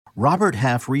Robert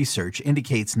Half research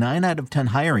indicates 9 out of 10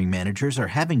 hiring managers are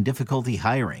having difficulty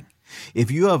hiring.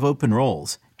 If you have open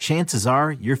roles, chances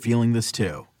are you're feeling this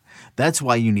too. That's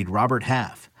why you need Robert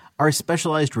Half. Our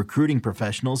specialized recruiting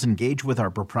professionals engage with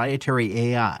our proprietary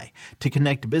AI to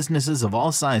connect businesses of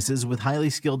all sizes with highly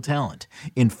skilled talent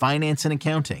in finance and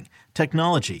accounting,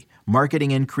 technology,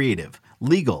 marketing and creative,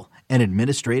 legal, and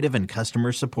administrative and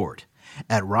customer support.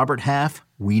 At Robert Half,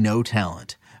 we know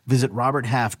talent. Visit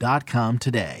roberthalf.com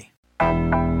today.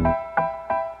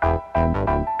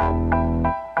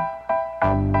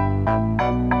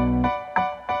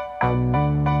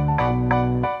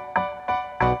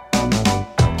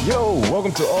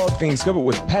 Welcome to All Things Covered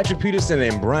with Patrick Peterson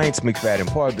and Bryant McFadden,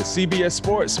 part of the CBS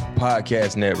Sports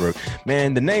Podcast Network.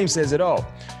 Man, the name says it all.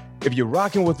 If you're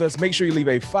rocking with us, make sure you leave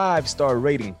a 5-star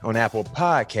rating on Apple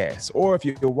Podcasts. Or if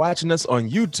you're watching us on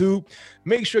YouTube,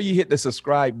 make sure you hit the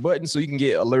subscribe button so you can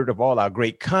get alert of all our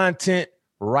great content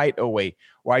right away.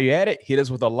 While you're at it, hit us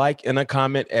with a like and a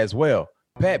comment as well.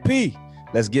 Pat P,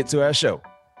 let's get to our show.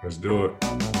 Let's do it.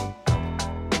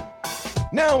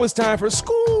 Now it's time for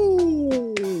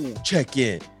school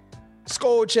check-in.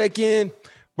 School check-in.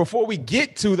 Before we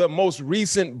get to the most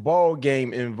recent ball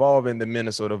game involving the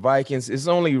Minnesota Vikings, it's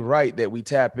only right that we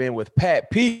tap in with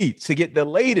Pat P to get the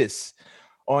latest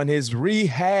on his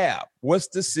rehab. What's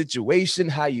the situation?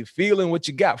 How you feeling? What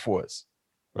you got for us?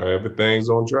 Everything's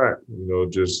on track.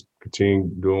 Just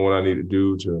continue doing what I need to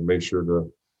do to make sure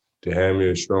to have me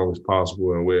as strong as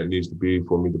possible and where it needs to be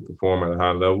for me to perform at a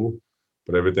high level.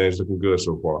 But everything's looking good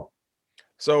so far.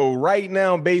 So right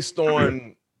now, based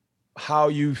on how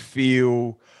you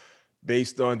feel,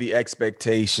 based on the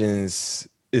expectations,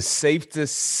 it's safe to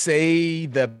say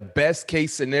the best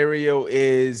case scenario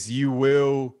is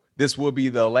this will be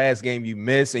the last game you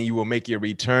miss and you will make your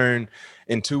return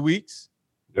in 2 weeks?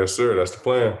 Yes, sir. That's the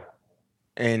plan.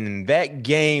 And that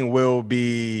game will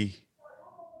be,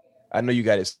 I know you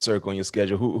got it circled on your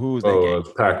schedule. Who's that game?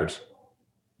 It's Packers.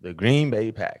 The Green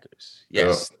Bay Packers.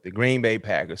 Yes, The Green Bay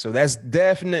Packers. So that's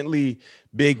definitely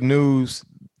big news.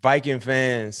 Viking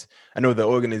fans, I know the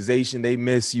organization, they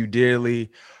miss you dearly.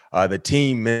 The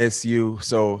team miss you.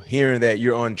 So hearing that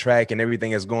you're on track and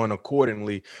everything is going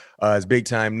accordingly is big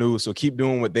time news. So keep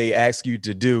doing what they ask you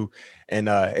to do and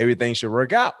everything should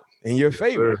work out in your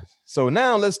favor. Sure. So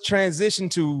now let's transition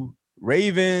to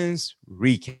Ravens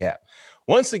recap.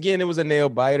 Once again, it was a nail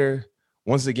biter.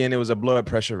 Once again, it was a blood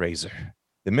pressure raiser.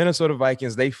 The Minnesota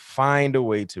Vikings, they find a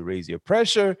way to raise your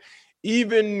pressure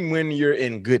even when you're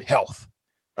in good health.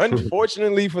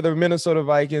 Unfortunately for the Minnesota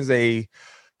Vikings, a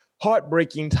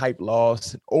heartbreaking type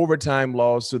loss, overtime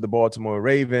loss to the Baltimore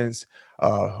Ravens,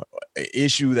 an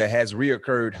issue that has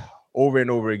reoccurred over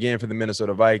and over again for the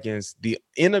Minnesota Vikings, the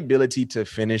inability to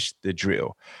finish the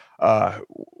drill.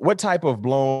 What type of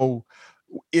blow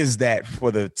is that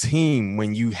for the team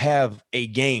when you have a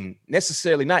game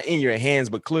necessarily not in your hands,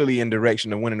 but clearly in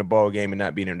direction of winning the ball game and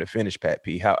not being able to finish, Pat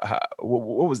P?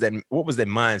 What was that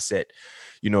mindset,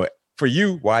 for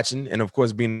you watching and of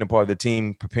course being a part of the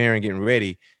team, preparing, getting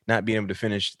ready, not being able to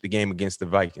finish the game against the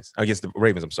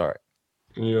Ravens, I'm sorry.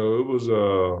 It was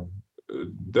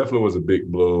definitely was a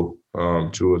big blow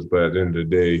to us, but at the end of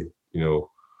the day,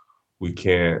 we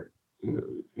can't.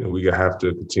 We have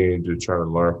to continue to try to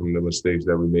learn from the mistakes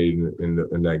that we made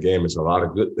in that game. It's a lot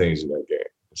of good things in that game.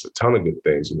 It's a ton of good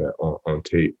things in that on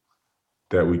tape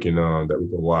that we can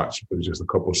watch. But it's just a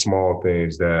couple of small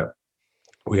things that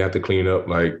we have to clean up,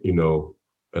 like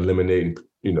eliminating.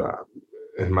 In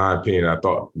my opinion, I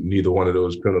thought neither one of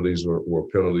those penalties were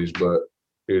penalties, but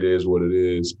it is what it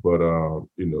is. But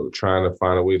trying to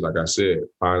find a way, like I said,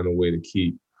 finding a way to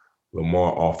keep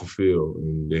Lamar off the field,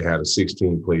 and they had a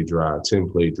 16-play drive,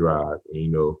 10-play drive.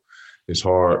 And, it's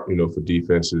hard, for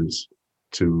defenses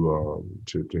to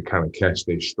kind of catch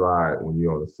their stride when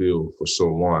you're on the field for so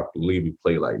long. I believe we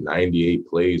played like 98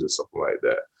 plays or something like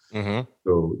that. Mm-hmm.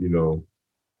 So,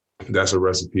 that's a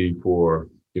recipe for,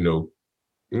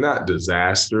 not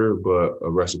disaster, but a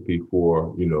recipe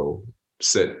for,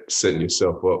 setting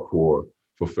yourself up for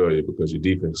failure because your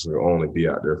defense will only be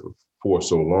out there for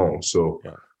so long. So.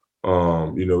 Yeah.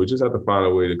 We just have to find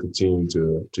a way to continue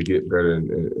to get better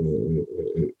in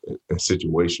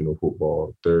situational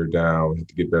football. Third down, we have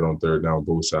to get better on third down,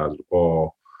 both sides of the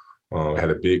ball. Had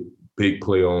a big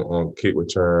play on kick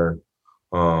return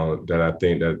that I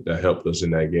think that helped us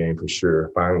in that game for sure.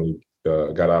 Finally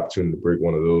got an opportunity to break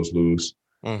one of those loose.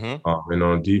 Mm-hmm. And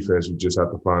on defense, we just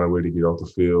have to find a way to get off the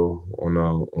field on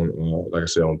like I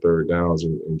said, on third downs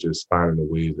and just finding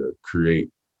a way to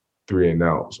create 3 and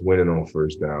outs, winning on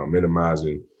first down,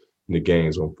 minimizing the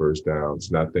gains on first downs.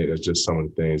 And I think that's just some of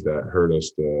the things that hurt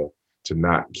us to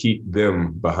not keep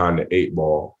them behind the 8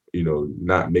 ball,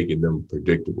 not making them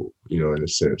predictable, in a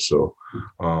sense. So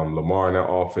Lamar in that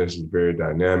offense is very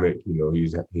dynamic.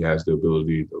 He has the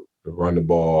ability to run the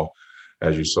ball,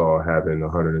 as you saw, having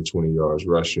 120 yards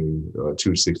rushing,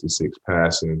 266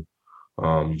 passing.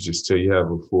 You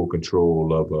have a full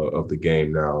control of the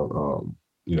game now.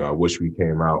 I wish we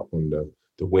came out on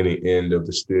the winning end of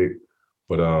the stick,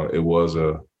 but it was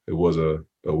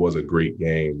a great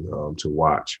game to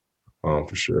watch,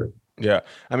 for sure. Yeah,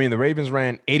 I mean the Ravens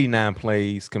ran 89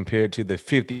 plays compared to the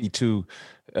 52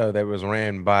 that was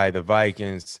ran by the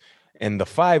Vikings, and the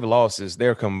 5 losses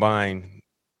they're combined.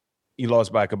 He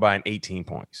lost by a combined 18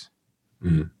 points.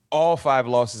 Mm-hmm. All 5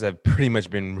 losses have pretty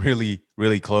much been really,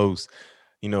 really close.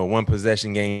 One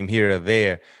possession game here or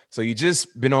there. So you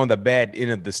just been on the bad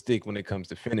end of the stick when it comes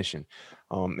to finishing.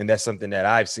 And that's something that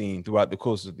I've seen throughout the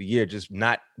course of the year, just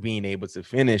not being able to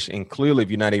finish. And clearly, if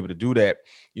you're not able to do that,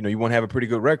 you won't have a pretty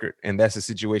good record. And that's the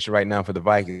situation right now for the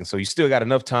Vikings. So you still got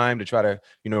enough time to try to,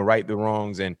 right the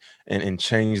wrongs and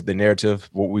change the narrative,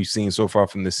 what we've seen so far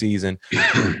from the season.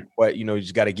 But, you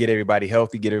just got to get everybody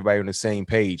healthy, get everybody on the same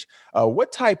page.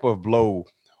 What type of blow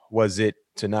was it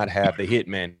to not have the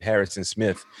hitman Harrison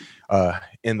Smith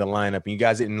in the lineup? And you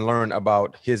guys didn't learn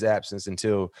about his absence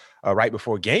until right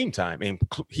before game time, and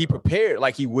he prepared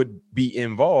like he would be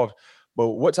involved. But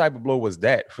what type of blow was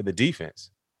that for the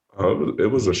defense? It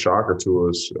was a shocker to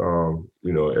us.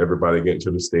 Everybody getting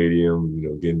to the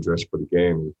stadium, getting dressed for the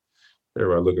game.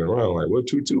 Everybody looking around like, where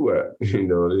Tutu at?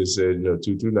 They said,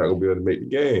 Tutu not gonna be able to make the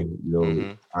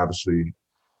game. Obviously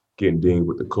getting dinged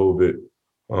with the COVID.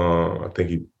 I think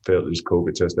he failed his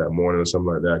COVID test that morning or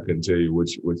something like that. I couldn't tell you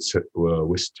which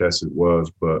test it was,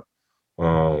 but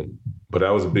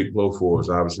that was a big blow for us.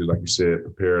 Obviously, like you said,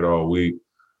 prepared all week.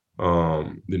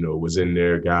 Was in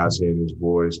there, guys hearing his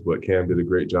voice, but Cam did a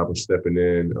great job of stepping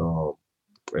in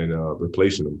and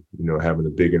replacing him. Having a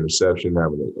big interception,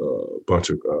 having a bunch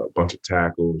of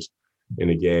tackles in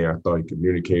the game. I thought he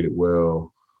communicated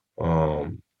well.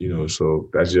 So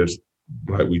that's just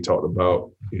like we talked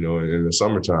about, in the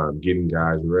summertime, getting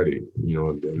guys ready,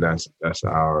 and that's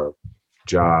our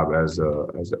job as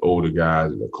the older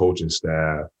guys and the coaching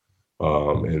staff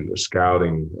and the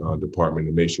scouting department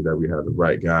to make sure that we have the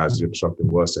right guys. If something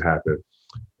was to happen,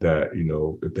 that,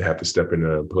 if they have to step in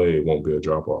there and play, it won't be a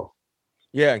drop off.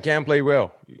 Yeah, and Cam played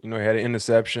well. He had an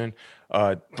interception,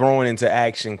 throwing into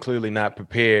action, clearly not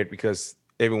prepared because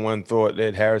everyone thought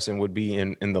that Harrison would be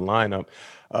in the lineup.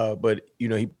 But,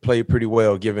 he played pretty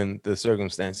well given the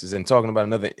circumstances. And talking about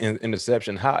another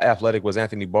interception, how athletic was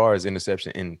Anthony Barr's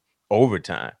interception in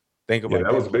overtime? Think about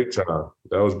that. That was big time.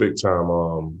 That was big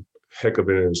time. Heck of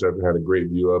an interception. Had a great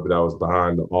view of it. I was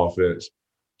behind the offense,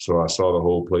 so I saw the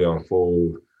whole play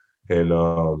unfold.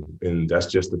 And that's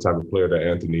just the type of player that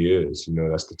Anthony is.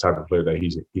 That's the type of player that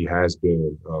he has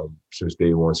been since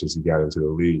day one, since he got into the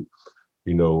league.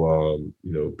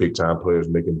 Big time players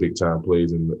making big time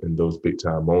plays in those big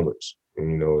time moments.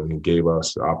 And he gave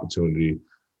us the opportunity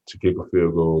to kick a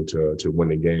field goal to win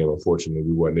the game. Unfortunately,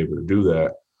 we weren't able to do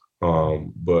that.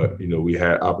 But we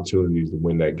had opportunities to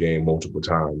win that game multiple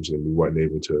times, and we weren't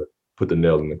able to put the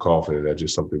nail in the coffin. And that's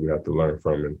just something we have to learn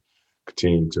from and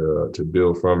continue to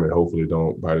build from, and hopefully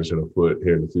don't bite us in the foot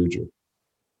here in the future.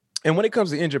 And when it comes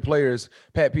to injured players,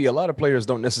 Pat P, a lot of players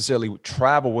don't necessarily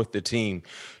travel with the team,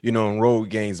 in road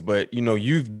games, but,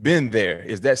 you've been there.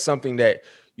 Is that something that,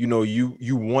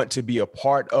 you want to be a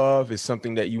part of? Is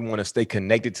something that you want to stay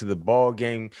connected to the ball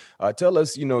game? Tell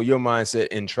us, your mindset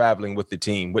in traveling with the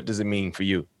team. What does it mean for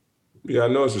you? Yeah, I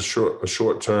know it's a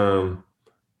short term,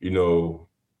 IR,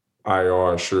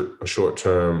 a short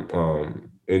term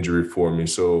injury for me.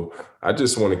 So I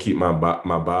just want to keep my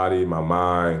body, my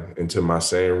mind into my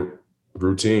same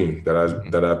routine that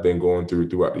I've been going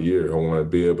throughout the year. I want to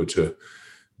be able to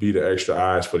be the extra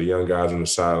eyes for the young guys on the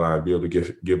sideline, be able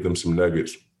to give them some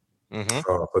nuggets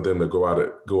for them to go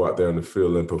out there in the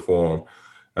field and perform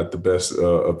at the best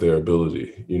of their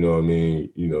ability. You know what I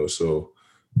mean? So,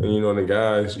 and the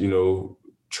guys,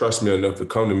 trust me enough to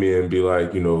come to me and be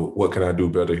like, what can I do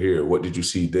better here? What did you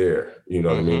see there? You know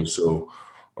what I mean? So,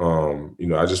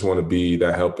 I just want to be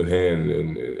that helping hand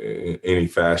in any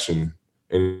fashion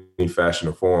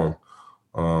or form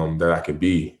that I can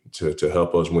be to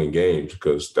help us win games,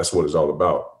 because that's what it's all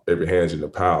about. Every hand's in the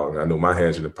pile. And I know my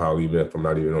hand's in the pile even if I'm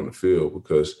not even on the field,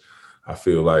 because I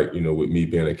feel like, with me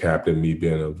being a captain, me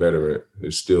being a veteran,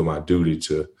 it's still my duty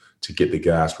to get the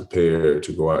guys prepared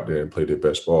to go out there and play their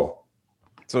best ball.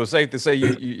 So it's safe to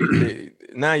say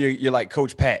now you're like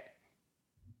Coach Pat.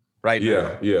 Right.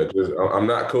 Yeah. I'm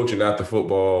not coaching after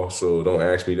football, so don't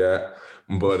ask me that.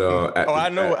 But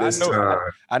at this time,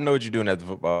 I know what you're doing at the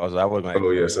football. So I wasn't.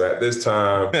 Oh yeah. So at this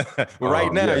time, but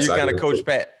right now yes, you're kind of Coach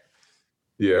Pat.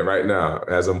 Yeah, right now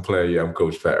as I'm playing, I'm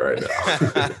Coach Pat right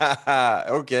now.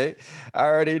 Okay, I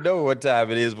already know what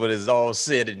time it is when it's all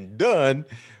said and done.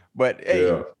 But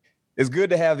hey, it's good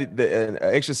to have the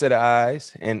extra set of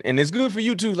eyes, and it's good for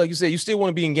you too. Like you said, you still want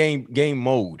to be in game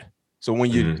mode. So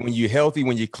when you're healthy,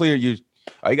 when you're clear,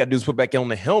 all you got to do is put back on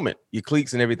the helmet, your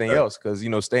cleats and everything else, because,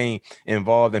 staying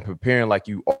involved and preparing like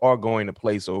you are going to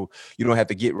play, so you don't have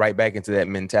to get right back into that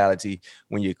mentality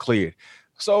when you're cleared.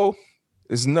 So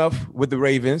it's enough with the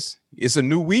Ravens. It's a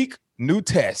new week, new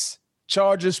test.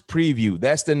 Chargers preview.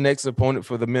 That's the next opponent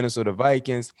for the Minnesota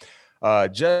Vikings.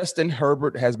 Justin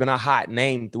Herbert has been a hot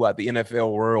name throughout the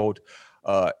NFL world.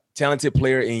 Talented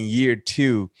player in year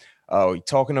 2.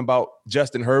 Talking about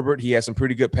Justin Herbert, he has some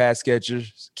pretty good pass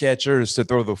catchers to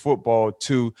throw the football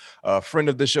to. Friend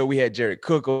of the show, we had Jared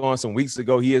Cook on some weeks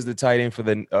ago. He is the tight end for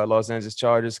the Los Angeles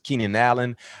Chargers. Keenan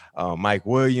Allen, Mike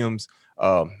Williams,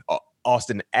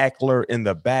 Austin Eckler in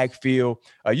the backfield.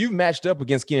 You've matched up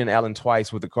against Keenan Allen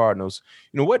twice with the Cardinals.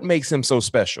 What makes him so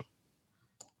special?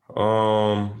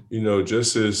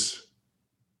 Just his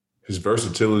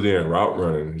versatility in route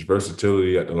running, his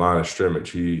versatility at the line of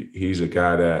scrimmage. He's a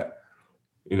guy that,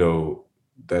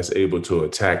 that's able to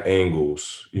attack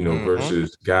angles,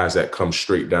 versus guys that come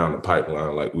straight down the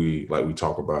pipeline, like we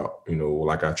talk about,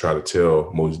 like I try to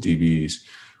tell most DBs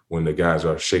when the guys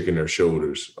are shaking their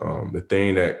shoulders. The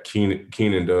thing that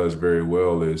Keenan does very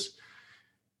well is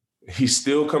he's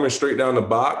still coming straight down the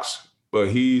box, but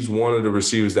he's one of the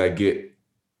receivers that get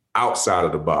outside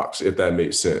of the box, if that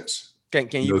makes sense. Can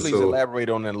you please elaborate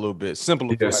on that a little bit?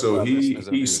 Simplify. Yeah, so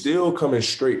he's still coming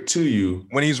straight to you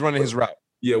when he's running his route.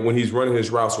 Yeah, when he's running his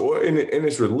routes or in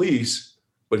his release,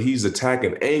 but he's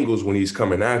attacking angles when he's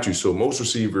coming at you. So most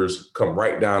receivers come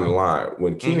right down the line.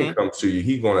 When Keenan comes to you,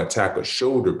 he's going to attack a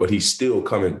shoulder, but he's still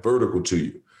coming vertical to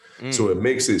you. So it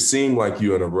makes it seem like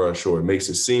you're in a rush, or it makes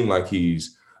it seem like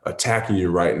he's attacking you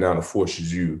right now to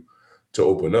forces you to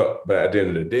open up. But at the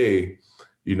end of the day,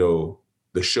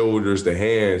 the shoulders, the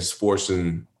hands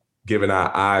giving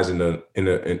our eyes an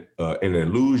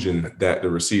illusion that the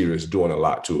receiver is doing a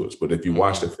lot to us. But if you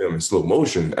watch the film in slow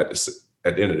motion, at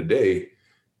the end of the day,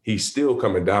 he's still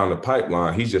coming down the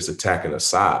pipeline. He's just attacking a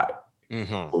side.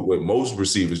 But what most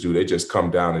receivers do, they just come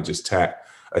down and just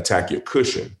attack your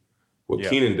cushion. What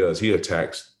Keenan does, he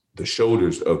attacks the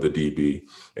shoulders of the DB,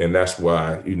 and that's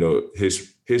why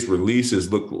his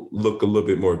releases look a little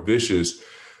bit more vicious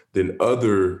than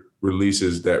other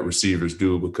releases that receivers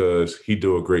do, because he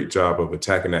do a great job of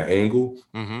attacking that angle.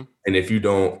 And if you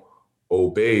don't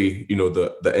obey,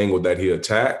 the angle that he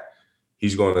attacked,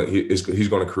 he's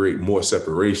gonna create more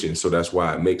separation. So that's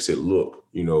why it makes it look,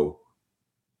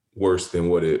 worse than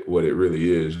what it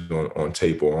really is on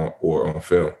tape or on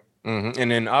film.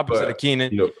 And then opposite of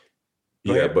Keenan,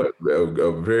 but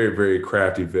a very, very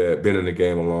crafty vet, been in the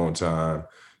game a long time.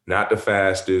 Not the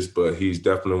fastest, but he's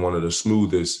definitely one of the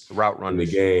smoothest route runners in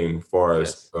the game, as far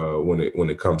as when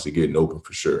it comes to getting open,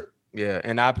 for sure. Yeah,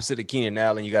 and opposite of Keenan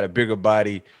Allen, you got a bigger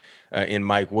body in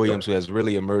Mike Williams, who has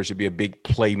really emerged to be a big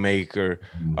playmaker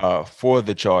for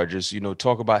the Chargers.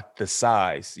 Talk about the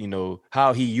size,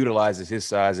 how he utilizes his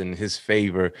size in his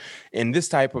favor in this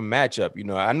type of matchup.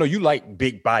 I know you like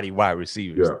big body wide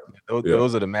receivers.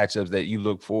 Those are the matchups that you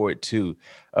look forward to.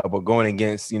 But going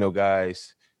against,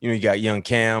 guys, you got young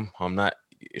Cam. I'm not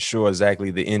sure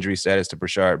exactly the injury status to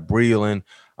Brashard Breeland,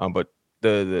 but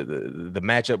the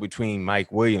matchup between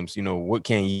Mike Williams, what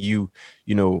can you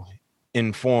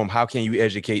inform? How can you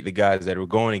educate the guys that are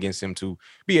going against him to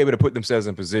be able to put themselves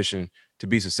in position to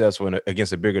be successful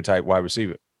against a bigger type wide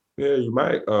receiver? Yeah,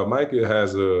 Mike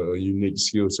has a unique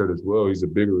skill set as well. He's a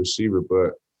bigger receiver,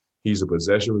 but he's a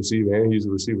possession receiver, and he's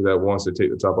a receiver that wants to take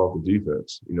the top off the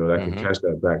defense. That can catch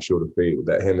that back shoulder fade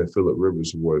that him and Phillip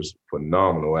Rivers was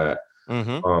phenomenal at.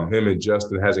 Him and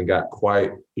Justin hasn't got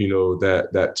quite,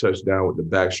 that touchdown with the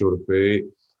back shoulder fade.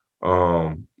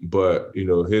 But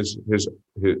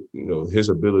his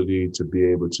ability to be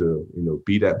able to,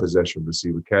 be that possession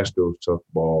receiver, catch those tough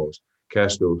balls,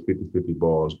 catch those 50-50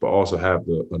 balls, but also have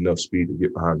enough speed to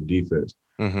get behind the defense.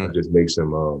 That just makes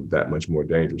him that much more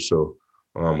dangerous. So,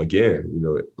 again,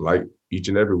 like each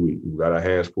and every week, we've got our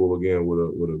hands full again with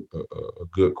a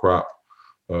good crop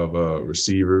of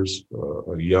receivers,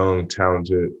 a young,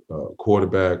 talented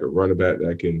quarterback, a running back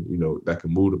that can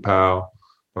move the pile.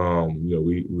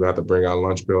 We have to bring our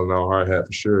lunch pail and our hard hat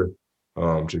for sure,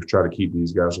 to try to keep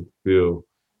these guys on the field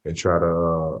and try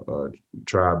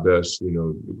our best,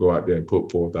 go out there and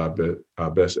put forth our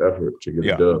best effort to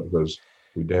get a dub, because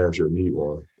we damn sure need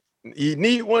one. You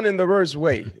need one in the worst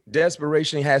way.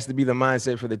 Desperation has to be the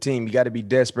mindset for the team. You got to be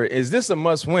desperate. Is this a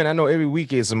must win? I know every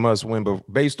week is a must win,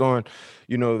 but based on,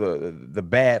 the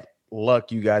bad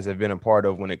luck you guys have been a part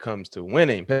of when it comes to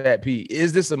winning, Pat P,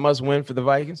 is this a must win for the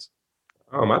Vikings?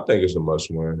 I think it's a must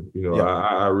win. Yeah.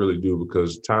 I really do,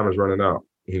 because time is running out.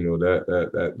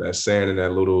 That sand in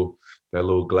that little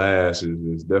glass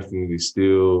is definitely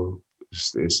still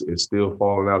it's still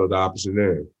falling out of the opposite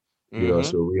end.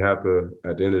 So we have to,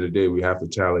 at the end of the day, we have to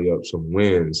tally up some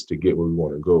wins to get where we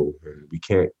want to go. And we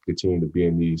can't continue to be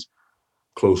in these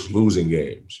close losing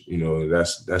games.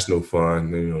 That's no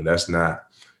fun. That's not,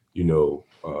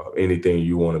 anything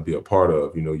you want to be a part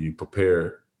of. You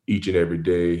prepare each and every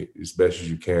day as best as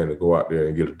you can to go out there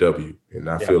and get a W. And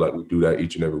I feel like we do that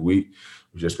each and every week.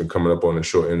 We've just been coming up on the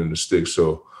short end of the stick.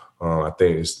 So I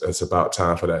think it's about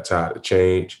time for that tide to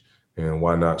change. And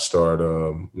why not start,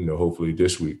 hopefully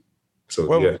this week.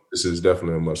 So, this is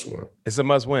definitely a must-win. It's a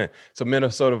must-win. So,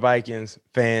 Minnesota Vikings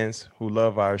fans who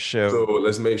love our show. So,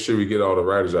 let's make sure we get all the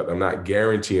writers out. I'm not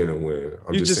guaranteeing a win.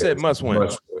 You just said must-win.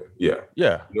 Must-win. Yeah.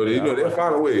 Yeah. They'll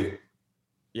find a way.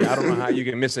 Yeah, I don't know how you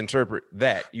can misinterpret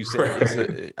that. You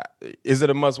said, is it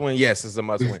a must-win? Yes, it's a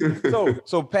must-win.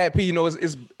 So Pat P,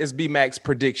 it's B-Mac's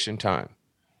prediction time.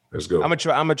 Let's go. I'm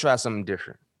gonna try something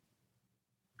different.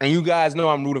 And you guys know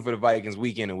I'm rooting for the Vikings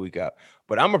week in and week out,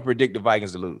 but I'm gonna predict the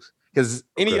Vikings to lose. Because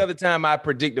any other time I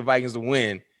predict the Vikings to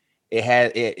win, it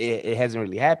hasn't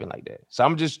really happened like that. So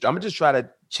I'm just try to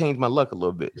change my luck a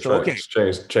little bit. So okay,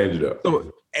 change it up.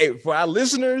 So, hey, for our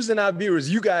listeners and our viewers,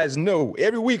 you guys know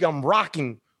every week I'm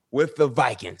rocking with the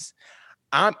Vikings.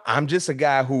 I'm just a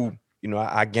guy who,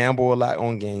 I gamble a lot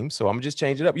on games, so I'm just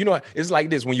changing it up. It's like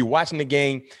this: when you're watching the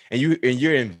game and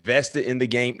you're invested in the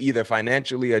game, either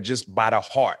financially or just by the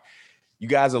heart. You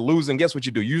guys are losing. Guess what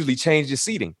you do? You usually change your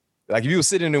seating. Like if you were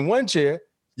sitting in one chair,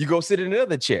 you go sit in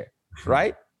another chair,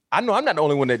 right? I know I'm not the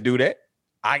only one that do that.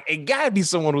 It gotta be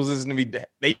someone who's listening to me.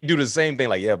 They do the same thing.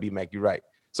 Like, yeah, B-Mac, you're right.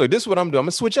 So this is what I'm doing. I'm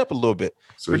gonna switch up a little bit.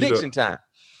 Prediction time.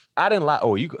 I didn't lie.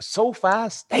 Oh, you go SoFi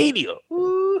Stadium.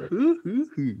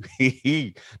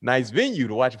 Nice venue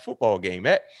to watch a football game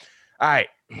at. All right.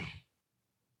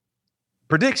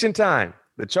 Prediction time.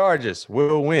 The Chargers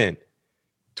will win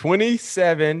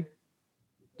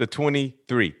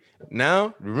 27-23.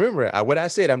 Now, remember what I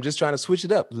said. I'm just trying to switch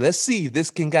it up. Let's see if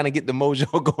this can kind of get the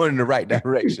mojo going in the right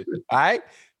direction. All right.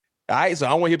 So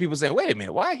I don't want to hear people saying, wait a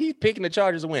minute, why are he picking the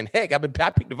Chargers to win? Heck, I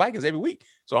pick the Vikings every week.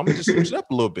 So I'm going to just switch it up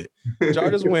a little bit.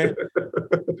 Chargers win.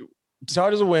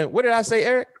 Chargers will win. What did I say,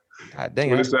 Eric? God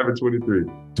dang it.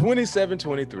 27-23.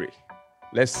 27-23.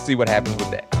 Let's see what happens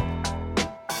with that.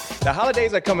 The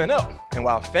holidays are coming up. And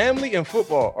while family and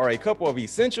football are a couple of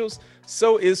essentials,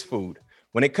 so is food.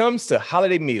 When it comes to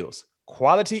holiday meals,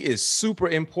 quality is super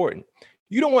important.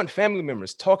 You don't want family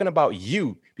members talking about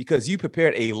you because you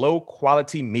prepared a low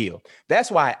quality meal. That's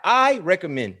why I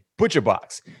recommend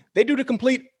ButcherBox. They do the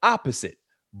complete opposite.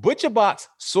 ButcherBox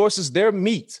sources their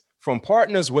meats from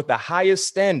partners with the highest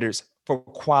standards for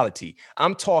quality.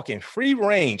 I'm talking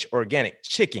free-range organic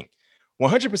chicken,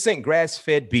 100%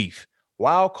 grass-fed beef,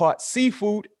 wild-caught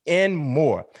seafood, and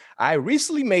more. I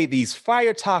recently made these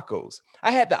fire tacos.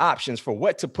 I had the options for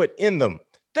what to put in them.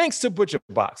 Thanks to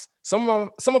ButcherBox. Some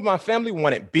of my family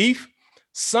wanted beef,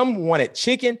 some wanted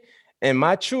chicken, and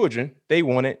my children, they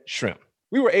wanted shrimp.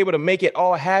 We were able to make it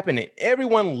all happen, and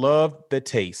everyone loved the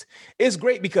taste. It's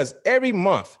great because every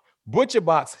month,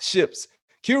 ButcherBox ships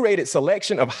curated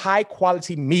selection of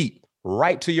high-quality meat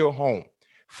right to your home.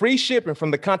 Free shipping from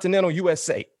the continental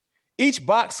USA. Each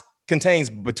box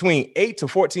contains between 8 to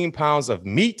 14 pounds of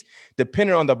meat,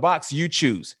 depending on the box you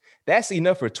choose. That's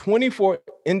enough for 24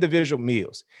 individual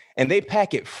meals. And they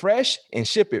pack it fresh and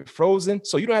ship it frozen,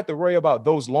 so you don't have to worry about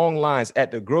those long lines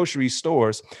at the grocery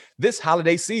stores this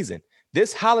holiday season.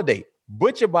 This holiday,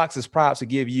 ButcherBox is proud to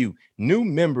give you new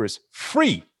members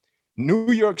free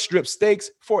New York strip steaks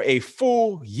for a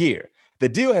full year. The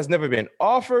deal has never been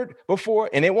offered before,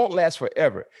 and it won't last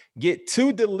forever. Get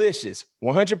 2 delicious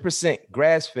 100%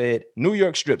 grass-fed New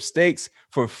York strip steaks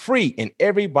for free in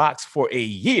every box for a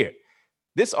year.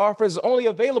 This offer is only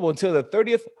available until the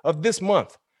 30th of this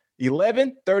month,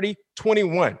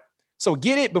 11/30/21. So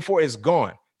get it before it's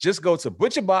gone. Just go to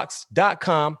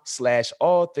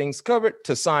butcherbox.com/allthingscovered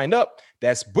to sign up.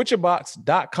 That's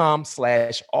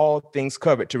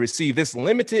butcherbox.com/allthingscovered to receive this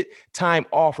limited time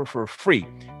offer for free.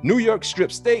 New York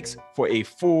strip steaks for a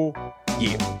full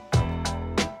year.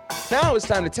 Now it's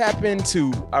time to tap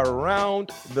into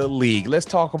Around the League. Let's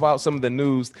talk about some of the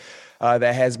news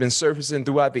that has been surfacing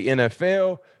throughout the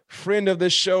NFL. Friend of the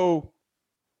show,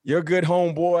 your good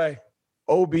homeboy,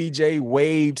 OBJ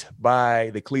waived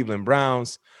by the Cleveland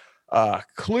Browns.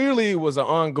 Clearly, it was an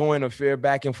ongoing affair,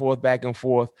 back and forth, back and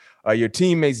forth. Your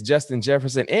teammates Justin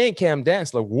Jefferson and Cam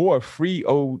Dantzler wore free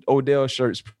Odell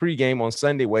shirts pregame on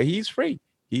Sunday, where he's free.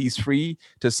 He's free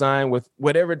to sign with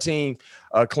whatever team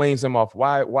claims him off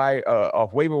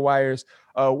off waiver wires.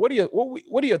 What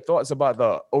are your thoughts about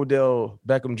the Odell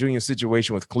Beckham Jr.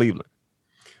 situation with Cleveland?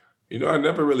 I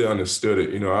never really understood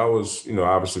it. I was,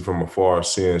 obviously from afar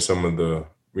seeing some of the,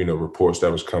 reports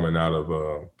that was coming out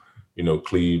of,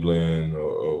 Cleveland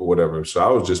or whatever. So I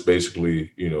was just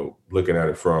basically, looking at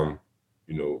it from,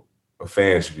 a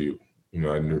fan's view.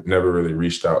 I never really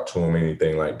reached out to him,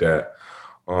 anything like that.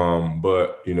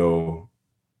 But,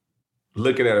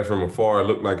 looking at it from afar, it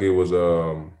looked like it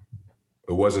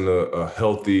wasn't a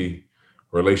healthy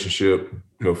relationship,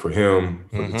 for him,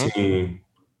 for the team.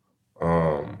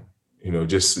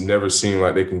 Just never seemed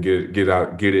like they can get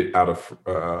it out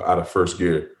of first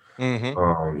gear.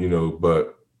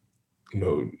 But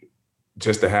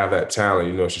just to have that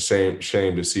talent, it's a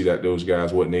shame to see that those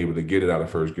guys wasn't able to get it out of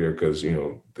first gear because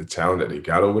the talent that they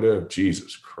got over there,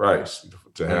 Jesus Christ,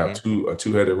 to have a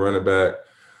two-headed running back,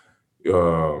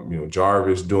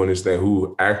 Jarvis doing his thing,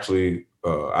 who actually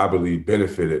I believe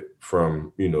benefited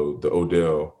from the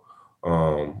Odell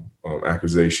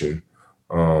accusation.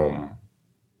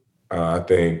 I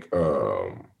think,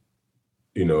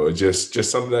 it's just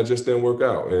something that just didn't work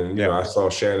out. And, I saw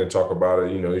Shannon talk about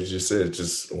it. He just said it's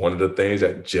just one of the things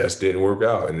that just didn't work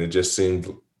out. And it just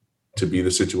seemed to be the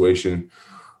situation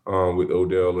with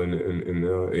Odell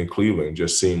in Cleveland. It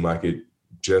just seemed like it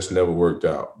just never worked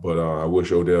out. But I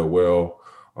wish Odell well.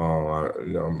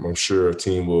 I'm sure a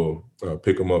team will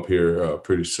pick him up here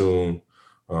pretty soon.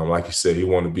 Like you said, he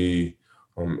want to be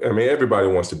everybody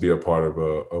wants to be a part of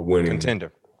a winning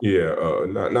contender. Yeah,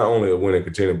 not only a winning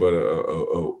contender, but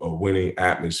a winning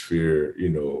atmosphere.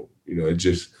 It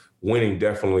just winning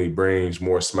definitely brings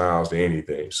more smiles than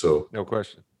anything. So no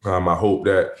question. I hope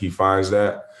that he finds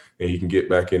that and he can get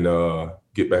back into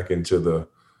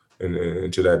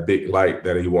that big light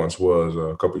that he once was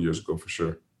a couple of years ago for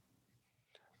sure.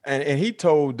 And he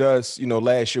told us,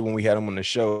 last year when we had him on the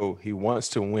show, he wants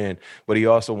to win, but he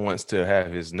also wants to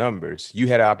have his numbers. You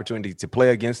had an opportunity to play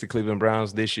against the Cleveland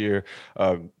Browns this year,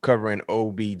 covering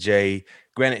OBJ.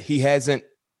 Granted,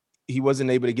 he wasn't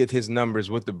able to get his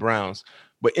numbers with the Browns,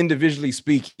 but individually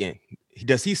speaking,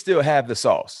 does he still have the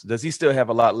sauce? Does he still have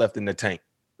a lot left in the tank?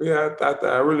 Yeah,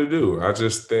 I really do. I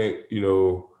just think,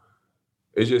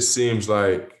 it just seems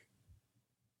like,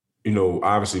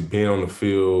 obviously being on the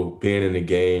field, being in the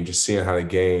game, just seeing how the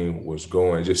game was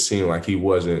going, it just seemed like he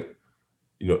wasn't,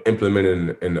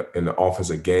 implementing in the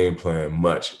offensive game plan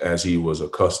much as he was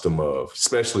accustomed of,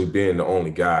 especially being the only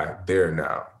guy there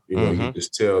now. You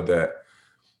just tell that,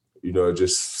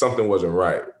 just something wasn't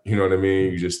right. You know what I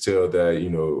mean? You just tell that,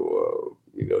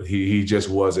 he just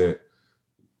wasn't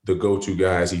the go-to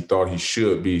guy as he thought he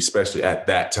should be, especially at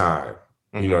that time.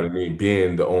 You know what I mean?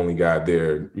 Being the only guy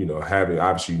there, having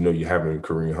obviously you're having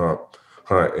Kareem Hunt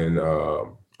and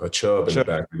a Chubb in the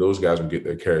back. Those guys will get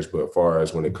their carries, but as far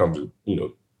as when it comes to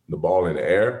the ball in the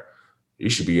air, he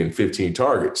should be in 15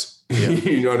 targets. Yeah.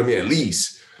 You know what I mean? At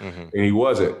least, and he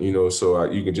wasn't. So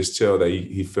you can just tell that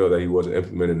he felt that he wasn't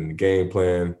implemented in the game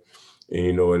plan,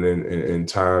 and and then in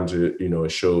times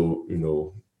it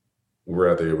showed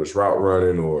whether it was route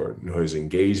running or his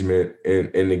engagement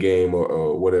in the game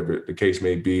or whatever the case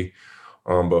may be.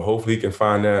 But hopefully he can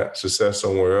find that success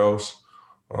somewhere else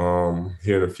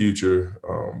here in the future.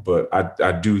 But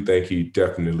I do think he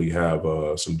definitely have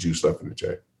some juice left in the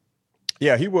tank.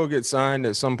 Yeah, he will get signed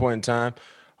at some point in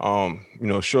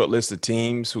time. Short list of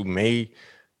teams who may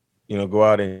go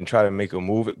out and try to make a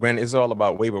move. Granted, it's all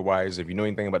about waiver wires. If you know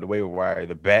anything about the waiver wire,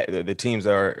 the teams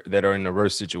that are in the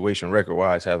worst situation record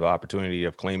wise have the opportunity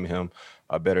of claiming him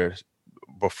better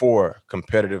before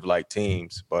competitive like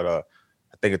teams. But I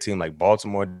think a team like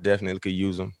Baltimore definitely could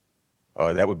use him.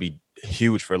 That would be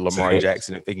huge for Lamar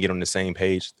Jackson if they can get on the same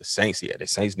page. The Saints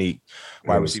need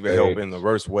wide receiver help in the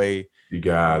worst way. You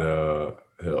got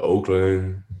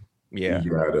Oakland. Yeah.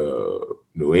 You got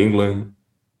New England.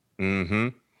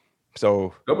 So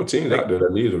a couple teams out there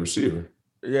that need a receiver.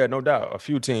 Yeah, no doubt. A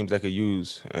few teams that could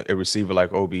use a receiver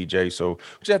like OBJ. So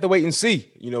we just have to wait and see.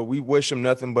 We wish him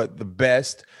nothing but the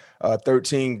best.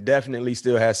 13 definitely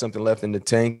still has something left in the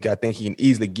tank. I think he can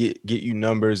easily get you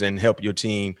numbers and help your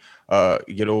team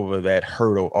get over that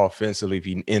hurdle offensively if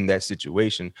he's in that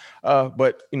situation.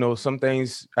 But some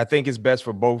things I think it's best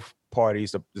for both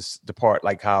parties to part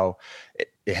like how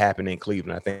it happened in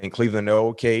Cleveland. I think Cleveland, they're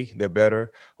okay. They're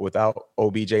better without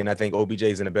OBJ. And I think OBJ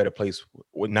is in a better place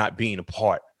with not being a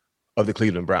part of the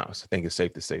Cleveland Browns. I think it's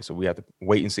safe to say. So we have to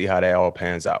wait and see how that all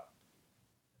pans out.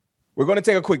 We're going to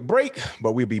take a quick break,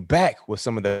 but we'll be back with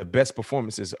some of the best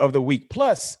performances of the week,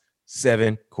 plus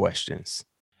 7 questions.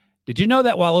 Did you know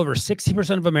that while over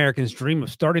 60% of Americans dream of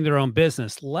starting their own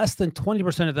business, less than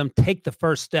 20% of them take the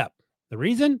first step? The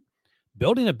reason?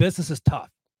 Building a business is tough.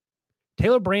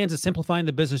 Taylor Brands is simplifying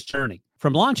the business journey.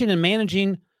 From launching and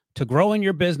managing to growing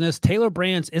your business, Taylor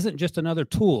Brands isn't just another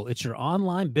tool. It's your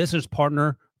online business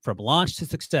partner from launch to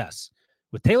success.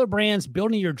 With Taylor Brands,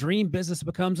 building your dream business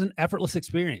becomes an effortless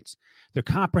experience. Their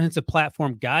comprehensive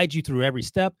platform guides you through every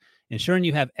step, ensuring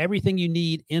you have everything you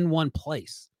need in one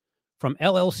place. From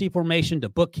LLC formation to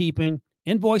bookkeeping,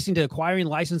 invoicing to acquiring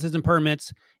licenses and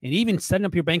permits, and even setting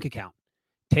up your bank account,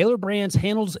 Taylor Brands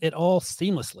handles it all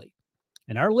seamlessly.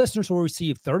 And our listeners will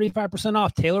receive 35%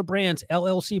 off Taylor Brands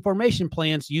LLC formation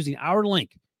plans using our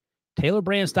link,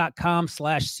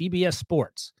 taylorbrands.com/CBS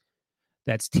Sports.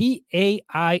 That's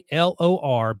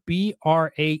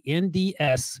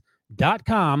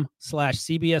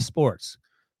TAILORBRANDS.com/CBS Sports.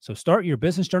 So start your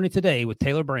business journey today with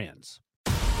Taylor Brands.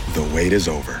 The wait is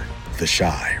over. The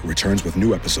Chi returns with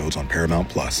new episodes on Paramount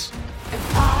Plus.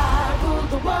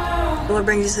 What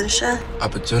brings you to the Chi?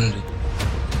 Opportunity.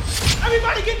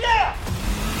 Everybody get down!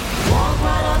 Walk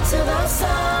right up to the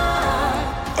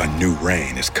side. A new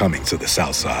reign is coming to the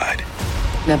South Side.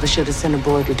 Never should have sent a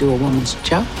boy to do a woman's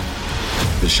job.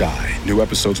 The Chi. New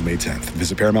episodes May 10th.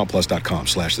 Visit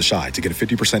ParamountPlus.com/The Chi to get a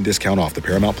 50% discount off the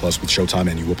Paramount Plus with Showtime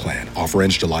annual plan. Offer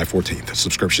ends July 14th.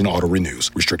 Subscription auto-renews.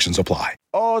 Restrictions apply.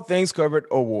 All Things Covered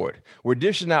Award. We're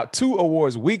dishing out 2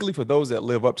 awards weekly for those that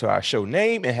live up to our show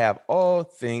name and have all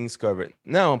things covered.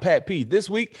 Now, Pat P, this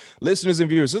week, listeners and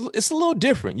viewers, it's a little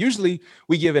different. Usually,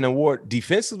 we give an award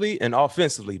defensively and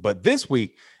offensively, but this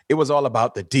week, it was all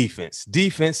about the defense.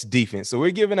 So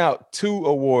we're giving out 2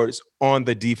 awards on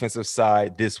the defensive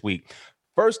side this week.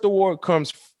 First award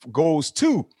goes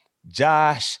to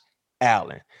Josh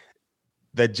Allen.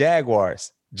 The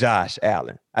Jaguars, Josh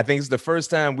Allen. I think it's the first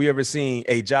time we ever seen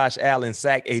a Josh Allen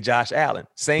sack a Josh Allen.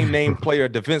 Same name player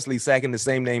defensively sacking the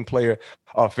same name player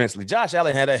offensively. Josh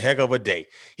Allen had a heck of a day.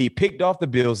 He picked off the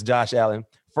Bills, Josh Allen.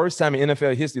 First time in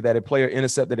NFL history that a player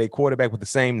intercepted a quarterback with the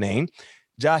same name.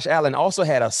 Josh Allen also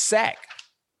had a sack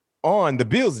on the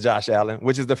Bills, Josh Allen,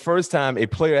 which is the first time a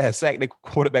player has sacked a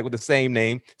quarterback with the same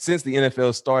name since the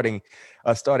NFL started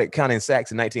counting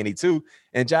sacks in 1982.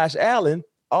 And Josh Allen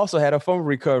also had a fumble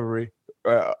recovery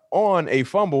on a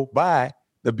fumble by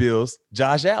the Bills,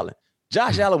 Josh Allen.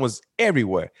 Josh Allen was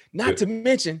everywhere. Not to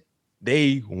mention,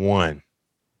 they won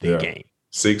the game.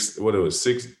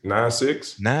 9-6?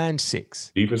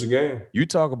 9-6. Defensive game. You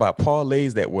talk about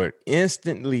parlays that were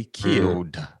instantly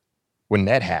killed when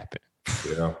that happened.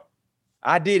 Yeah.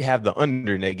 I did have the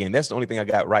under in that game. That's the only thing I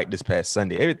got right this past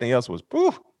Sunday. Everything else was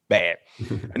bad.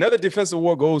 Another defensive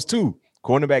award goes to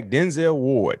cornerback Denzel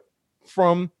Ward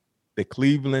from the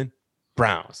Cleveland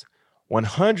Browns.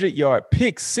 100-yard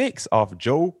pick 6 off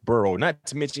Joe Burrow. Not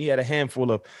to mention he had a handful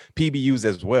of PBUs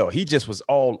as well. He just was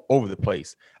all over the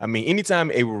place. I mean, anytime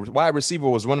a wide receiver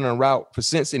was running a route for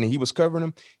Simpson and he was covering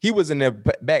him, he was in their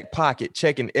back pocket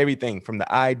checking everything from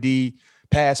the ID,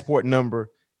 passport number,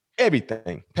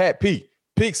 everything. Pat P,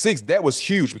 pick 6, that was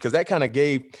huge because that kind of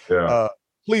gave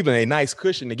Cleveland a nice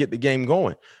cushion to get the game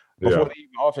going before they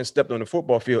even often stepped on the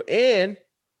football field. And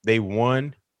they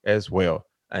won as well.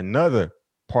 Another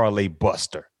parlay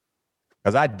buster,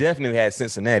 because I definitely had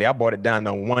Cincinnati. I bought it down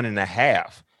to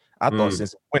 1.5. I thought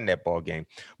Cincinnati win that ball game.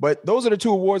 But those are the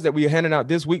 2 awards that we are handing out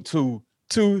this week to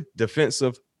 2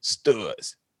 defensive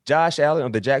studs: Josh Allen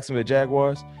of the Jacksonville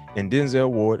Jaguars and Denzel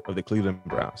Ward of the Cleveland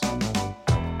Browns. All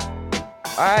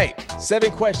right,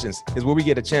 7 questions is where we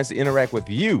get a chance to interact with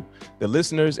you, the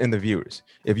listeners and the viewers.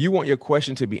 If you want your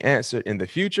question to be answered in the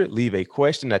future, leave a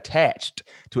question attached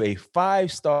to a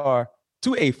 5-star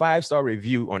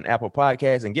review on Apple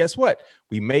Podcasts. And guess what?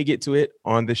 We may get to it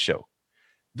on the show.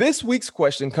 This week's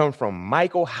question comes from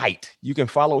Michael Height. You can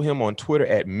follow him on Twitter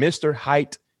at Mr.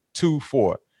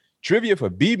 Height24. Trivia for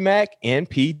B-Mac and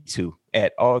P2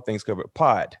 at All Things Covered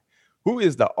Pod. Who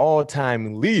is the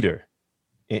all-time leader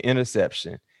in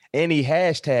interception? And he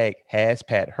hashtag has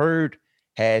Pat heard,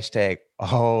 hashtag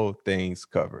All Things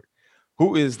Covered.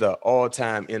 Who is the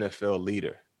all-time NFL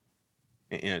leader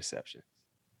in interception?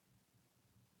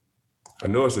 I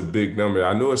know it's a big number.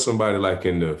 I know it's somebody like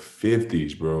in the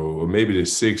 50s, bro, or maybe the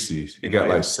 60s. He got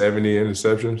like 70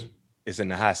 interceptions. It's in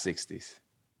the high 60s.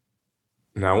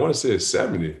 Now I want to say it's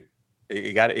 70.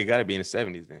 It got to be in the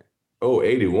 70s then. Oh,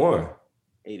 81.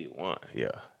 81,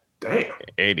 yeah. Damn.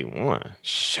 81.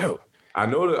 Shoot. I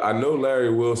know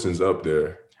Larry Wilson's up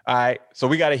there. All right. So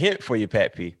we got a hint for you,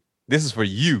 Pat P. This is for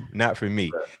you, not for me.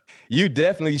 Right. You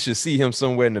definitely should see him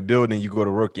somewhere in the building you go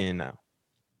to work in now.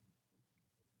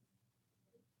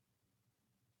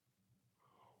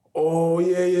 Oh,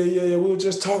 yeah. We were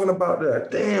just talking about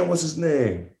that. Damn, what's his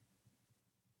name?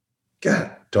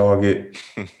 God, dog it.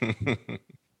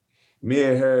 Me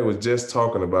and Harry was just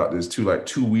talking about this too, like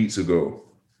 2 weeks ago.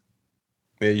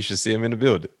 Yeah, you should see him in the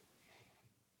building.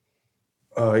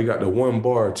 He got the one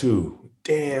bar too.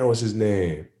 Damn, what's his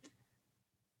name?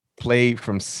 Played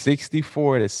from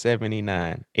 64 to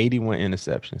 79, 81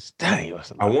 interceptions. Dang,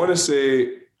 I want to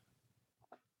say,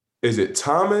 is it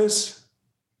Thomas?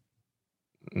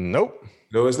 Nope.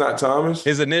 No, it's not Thomas.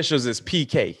 His initials is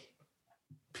PK.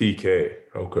 PK.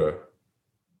 Okay.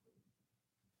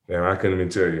 Damn, I couldn't even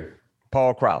tell you.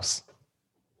 Paul Krause.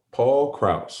 Paul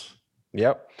Krause.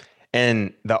 Yep.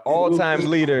 And the all-time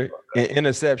leader in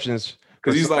interceptions.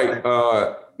 Because he's like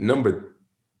number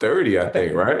 30, I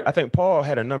think, right? I think Paul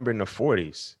had a number in the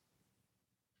 40s.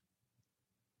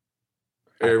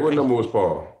 Eric, what number was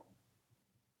Paul?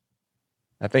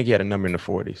 I think he had a number in the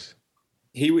 40s.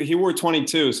 He wore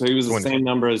 22, so he was the 22. same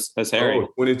number as Harry. Oh,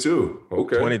 22.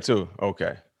 Okay. 22.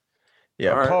 Okay.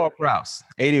 Yeah, Right. Paul Krause,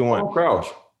 81. Paul Krause.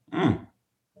 I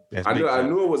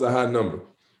knew it was a high number.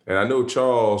 And I know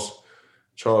Charles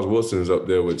Wilson's up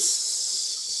there with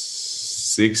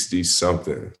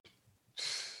 60-something.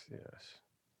 Yes.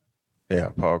 Yeah,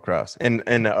 Paul Krause. And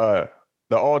the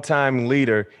all-time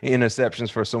leader in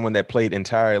interceptions for someone that played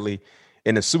entirely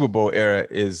in the Super Bowl era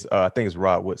is, I think it's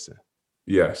Rod Woodson.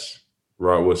 Yes.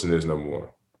 Rod Woodson is number one.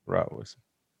 Rod Woodson.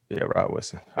 Yeah, Rod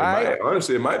Woodson.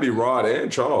 Honestly, it might be Rod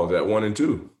and Charles at 1 and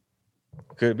 2.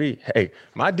 Could be. Hey,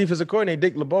 my defensive coordinator,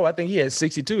 Dick LeBeau, I think he had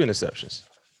 62 interceptions.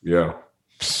 Yeah.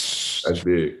 That's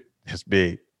big. That's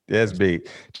big. That's big.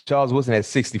 Charles Wilson had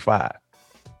 65.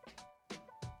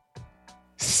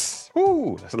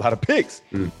 Ooh, that's a lot of picks.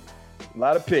 A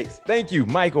lot of picks. Thank you,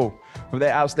 Michael, for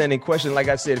that outstanding question. Like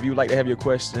I said, if you would like to have your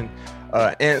question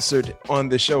answered on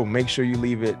the show, make sure you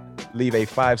leave a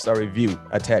 5-star review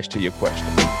attached to your question.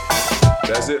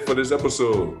 That's it for this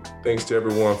episode. Thanks to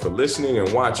everyone for listening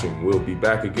and watching. We'll be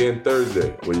back again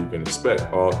Thursday, where you can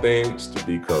expect all things to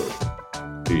be covered.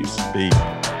 Peace.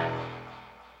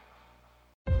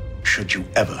 Should you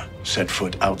ever set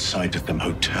foot outside of the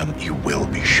motel, you will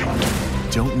be shot.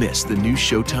 Don't miss the new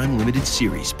Showtime limited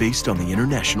series based on the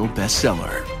international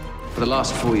bestseller. For the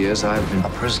last 4 years, I've been a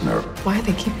prisoner. Why are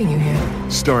they keeping you here?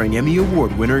 Starring Emmy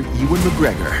Award winner Ewan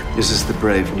McGregor. This is the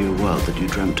brave new world that you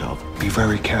dreamt of. Be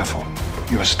very careful.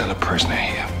 You are still a prisoner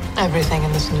here. Everything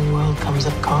in this new world comes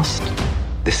at cost.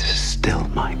 This is still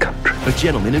my country. A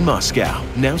Gentleman in Moscow,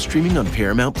 now streaming on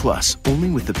Paramount Plus, only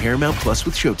with the Paramount Plus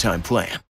with Showtime plan.